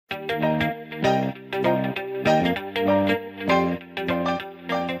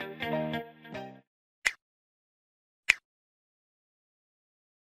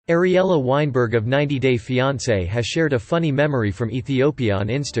Ariela Weinberg of 90 Day Fiancé has shared a funny memory from Ethiopia on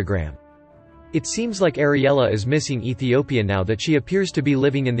Instagram. It seems like Ariela is missing Ethiopia now that she appears to be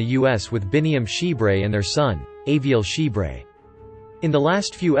living in the US with Biniam Shibre and their son, Aviel Shibre. In the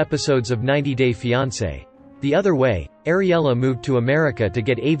last few episodes of 90 Day Fiancé, The Other Way, Ariela moved to America to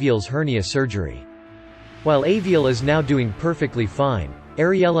get Aviel's hernia surgery. While Aviel is now doing perfectly fine,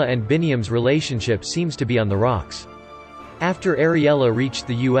 Ariela and Biniam's relationship seems to be on the rocks. After Ariela reached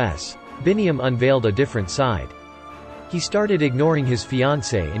the US, Biniam unveiled a different side. He started ignoring his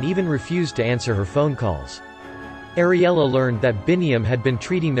fiancée and even refused to answer her phone calls. Ariela learned that Biniam had been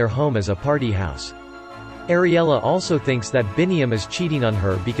treating their home as a party house. Ariela also thinks that Biniam is cheating on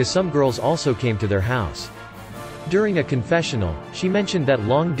her because some girls also came to their house. During a confessional, she mentioned that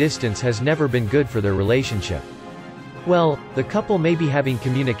long distance has never been good for their relationship. Well, the couple may be having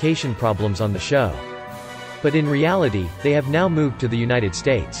communication problems on the show. But in reality, they have now moved to the United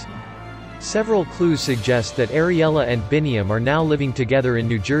States. Several clues suggest that Ariela and Biniam are now living together in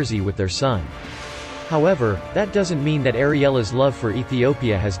New Jersey with their son. However, that doesn't mean that Ariela's love for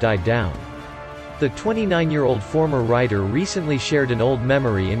Ethiopia has died down. The 29-year-old former writer recently shared an old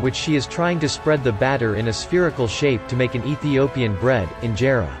memory in which she is trying to spread the batter in a spherical shape to make an Ethiopian bread,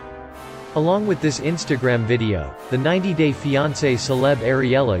 injera. Along with this Instagram video, the 90 Day Fiancé celeb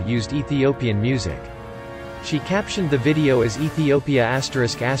Ariela used Ethiopian music. She captioned the video as Ethiopia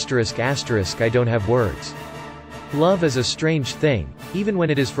 ******* I don't have words. Love is a strange thing, even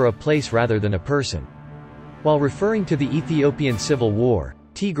when it is for a place rather than a person. While referring to the Ethiopian Civil War,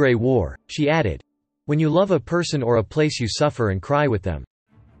 Tigray War, she added, "When you love a person or a place you suffer and cry with them.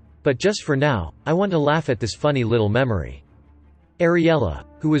 But just for now, I want to laugh at this funny little memory." Ariela,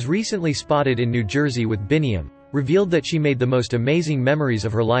 who was recently spotted in New Jersey with Biniam, revealed that she made the most amazing memories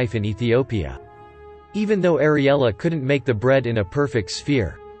of her life in Ethiopia. Even though Ariela couldn't make the bread in a perfect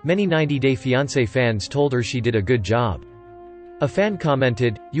sphere, many 90 Day Fiancé fans told her she did a good job. A fan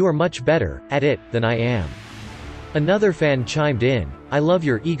commented, "You are much better at it than I am." Another fan chimed in, "I love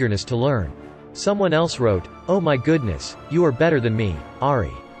your eagerness to learn." Someone else wrote, "Oh my goodness, you are better than me,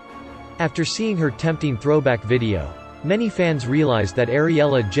 Ari." After seeing her tempting throwback video, many fans realized that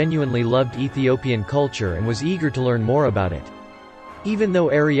Ariela genuinely loved Ethiopian culture and was eager to learn more about it. Even though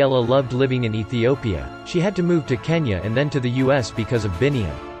Ariela loved living in Ethiopia, she had to move to Kenya and then to the US because of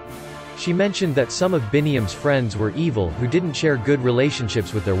Biniam. She mentioned that some of Biniam's friends were evil who didn't share good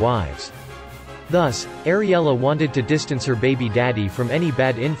relationships with their wives. Thus, Ariela wanted to distance her baby daddy from any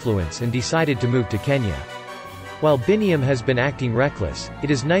bad influence and decided to move to Kenya. While Biniam has been acting reckless, it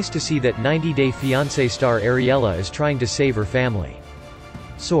is nice to see that 90 Day Fiancé star Ariela is trying to save her family.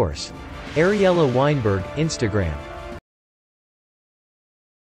 Source: Ariela Weinberg, Instagram.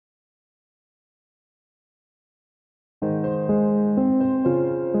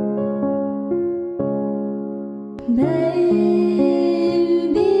 But